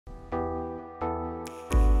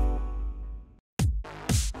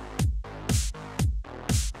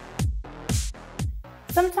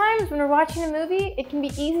Sometimes when we're watching a movie, it can be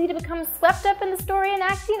easy to become swept up in the story and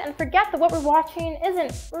acting and forget that what we're watching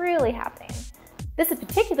isn't really happening. This is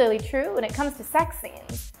particularly true when it comes to sex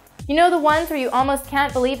scenes. You know, the ones where you almost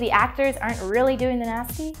can't believe the actors aren't really doing the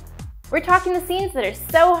nasty? We're talking the scenes that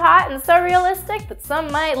are so hot and so realistic that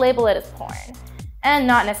some might label it as porn. And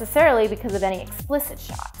not necessarily because of any explicit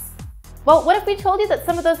shots. Well, what if we told you that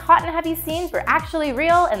some of those hot and heavy scenes were actually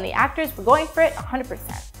real and the actors were going for it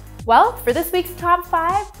 100%? Well, for this week's Top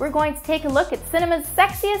 5, we're going to take a look at cinema's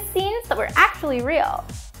sexiest scenes that were actually real.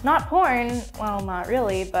 Not porn, well, not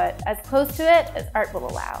really, but as close to it as art will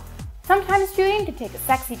allow. Sometimes shooting can take a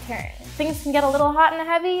sexy turn. Things can get a little hot and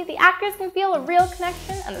heavy, the actors can feel a real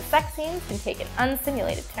connection, and the sex scenes can take an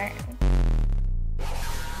unsimulated turn.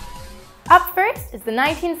 Up first is the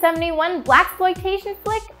 1971 blaxploitation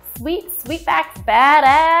flick, Sweetback's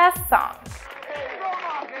Badass Song.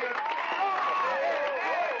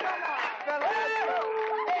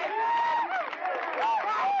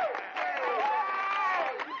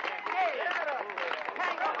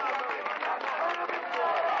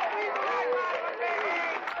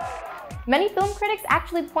 Many film critics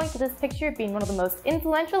actually point to this picture being one of the most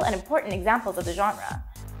influential and important examples of the genre.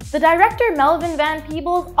 The director Melvin Van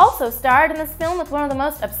Peebles also starred in this film with one of the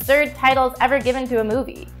most absurd titles ever given to a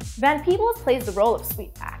movie. Van Peebles plays the role of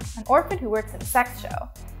Sweetback, an orphan who works in a sex show.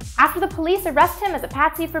 After the police arrest him as a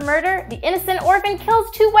patsy for murder, the innocent orphan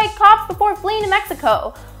kills 2 white cops before fleeing to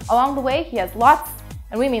Mexico. Along the way, he has lots,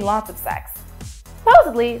 and we mean lots of sex.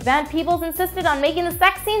 Supposedly, Van Peebles insisted on making the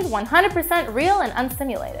sex scenes 100% real and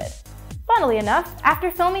unsimulated. Funnily enough, after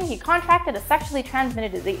filming, he contracted a sexually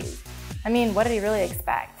transmitted disease. I mean, what did he really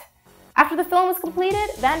expect? After the film was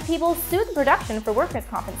completed, Van Peebles sued the production for workers'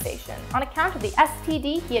 compensation on account of the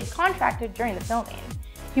STD he had contracted during the filming.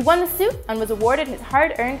 He won the suit and was awarded his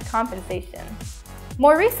hard-earned compensation.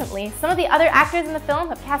 More recently, some of the other actors in the film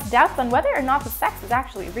have cast doubts on whether or not the sex was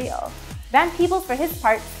actually real. Van Peebles, for his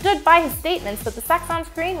part, stood by his statements that the sex on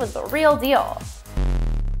screen was the real deal.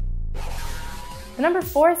 The number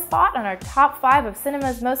 4 spot on our top 5 of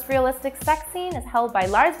cinema's most realistic sex scene is held by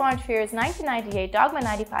Lars von Trier's 1998 Dogma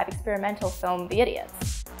 95 experimental film, The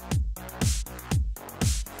Idiots.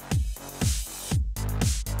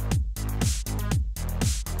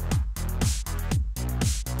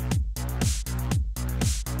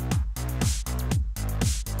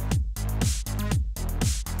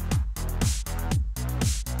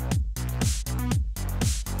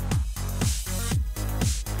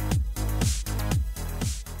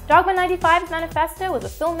 Dogma 95's manifesto was a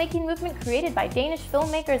filmmaking movement created by Danish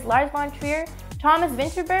filmmakers Lars von Trier, Thomas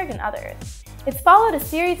Vinterberg, and others. It's followed a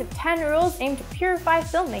series of 10 rules aimed to purify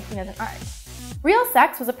filmmaking as an art. Real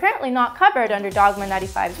sex was apparently not covered under Dogma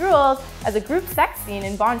 95's rules, as a group sex scene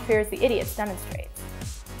in von Trier's The Idiots demonstrates.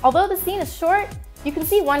 Although the scene is short, you can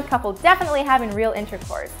see one couple definitely having real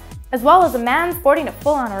intercourse, as well as a man sporting a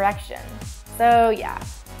full-on erection. So yeah,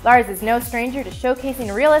 Lars is no stranger to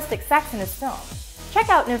showcasing realistic sex in his film. Check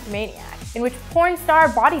out Nymphomaniac, in which porn star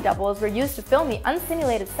body doubles were used to film the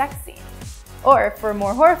unsimulated sex scenes. Or, for a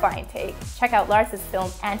more horrifying take, check out Lars' film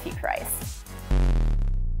Antichrist.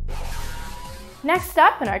 Next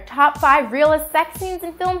up in our top 5 realist sex scenes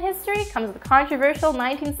in film history comes the controversial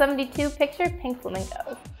 1972 picture Pink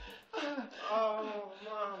Flamingos. Oh,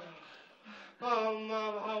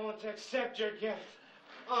 Mom, I want to accept your gift.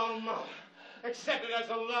 Oh, Mom, accept it as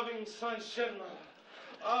a loving son should, Mom.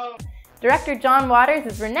 Oh. Director John Waters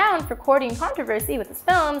is renowned for courting controversy with his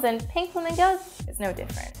films, and Pink Flamingos is no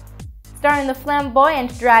different. Starring the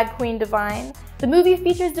flamboyant drag queen Divine, the movie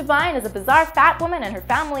features Divine as a bizarre fat woman and her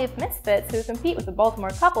family of misfits who compete with the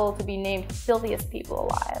Baltimore couple to be named filthiest people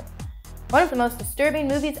alive. One of the most disturbing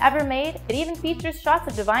movies ever made, it even features shots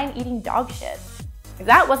of Divine eating dog shit. If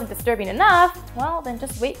that wasn't disturbing enough, well, then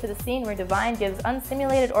just wait for the scene where Divine gives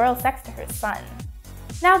unsimulated oral sex to her son.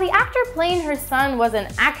 Now, the actor playing her son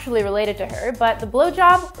wasn't actually related to her, but the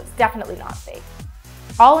blowjob was definitely not fake.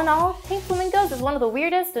 All in all, Pink Flamingos is one of the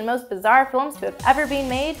weirdest and most bizarre films to have ever been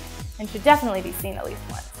made, and should definitely be seen at least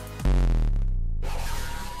once.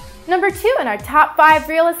 Number 2 in our top 5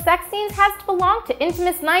 realist sex scenes has to belong to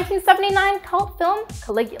infamous 1979 cult film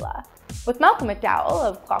Caligula. With Malcolm McDowell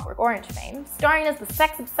of Clockwork Orange fame starring as the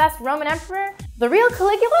sex-obsessed Roman emperor, the real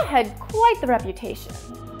Caligula had quite the reputation.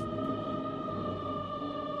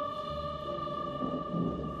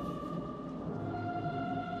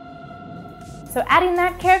 So adding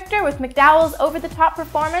that character with McDowell's over-the-top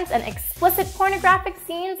performance and explicit pornographic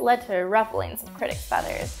scenes led to ruffling some critics'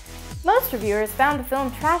 feathers. Most reviewers found the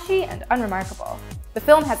film trashy and unremarkable. The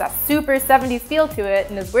film has a super 70s feel to it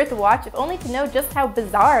and is worth a watch if only to know just how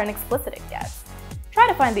bizarre and explicit it gets. Try Try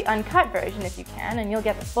to find the uncut version if you can, and you'll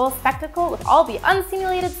get the full spectacle with all the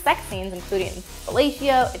unsimulated sex scenes, including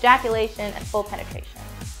fellatio, ejaculation, and full penetration.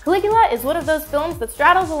 Caligula is one of those films that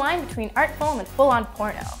straddles the line between art film and full-on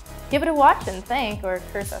porno. Give it a watch and thank or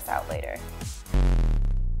curse us out later.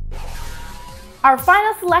 Our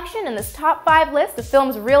final selection in this top 5 list of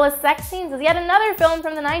film's realest sex scenes is yet another film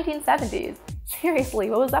from the 1970s. Seriously,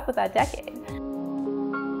 what was up with that decade?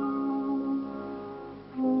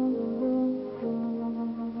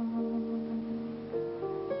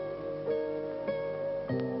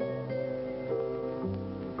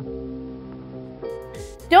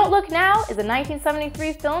 Don't Look Now is a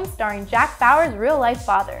 1973 film starring Jack Bauer's real-life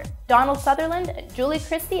father, Donald Sutherland, and Julie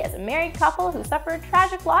Christie as a married couple who suffer a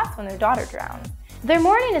tragic loss when their daughter drowns. Their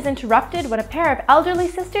mourning is interrupted when a pair of elderly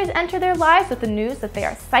sisters enter their lives with the news that they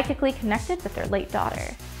are psychically connected with their late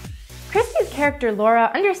daughter. Christie's character Laura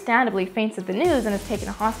understandably faints at the news and is taken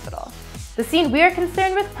to hospital. The scene we are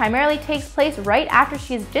concerned with primarily takes place right after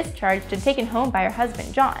she is discharged and taken home by her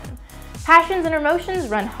husband John. Passions and emotions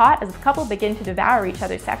run hot as the couple begin to devour each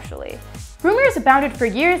other sexually. Rumors abounded for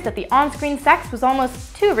years that the on-screen sex was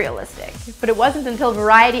almost too realistic, but it wasn't until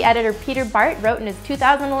Variety editor Peter Bart wrote in his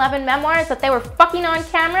 2011 memoirs that they were fucking on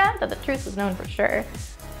camera that the truth was known for sure.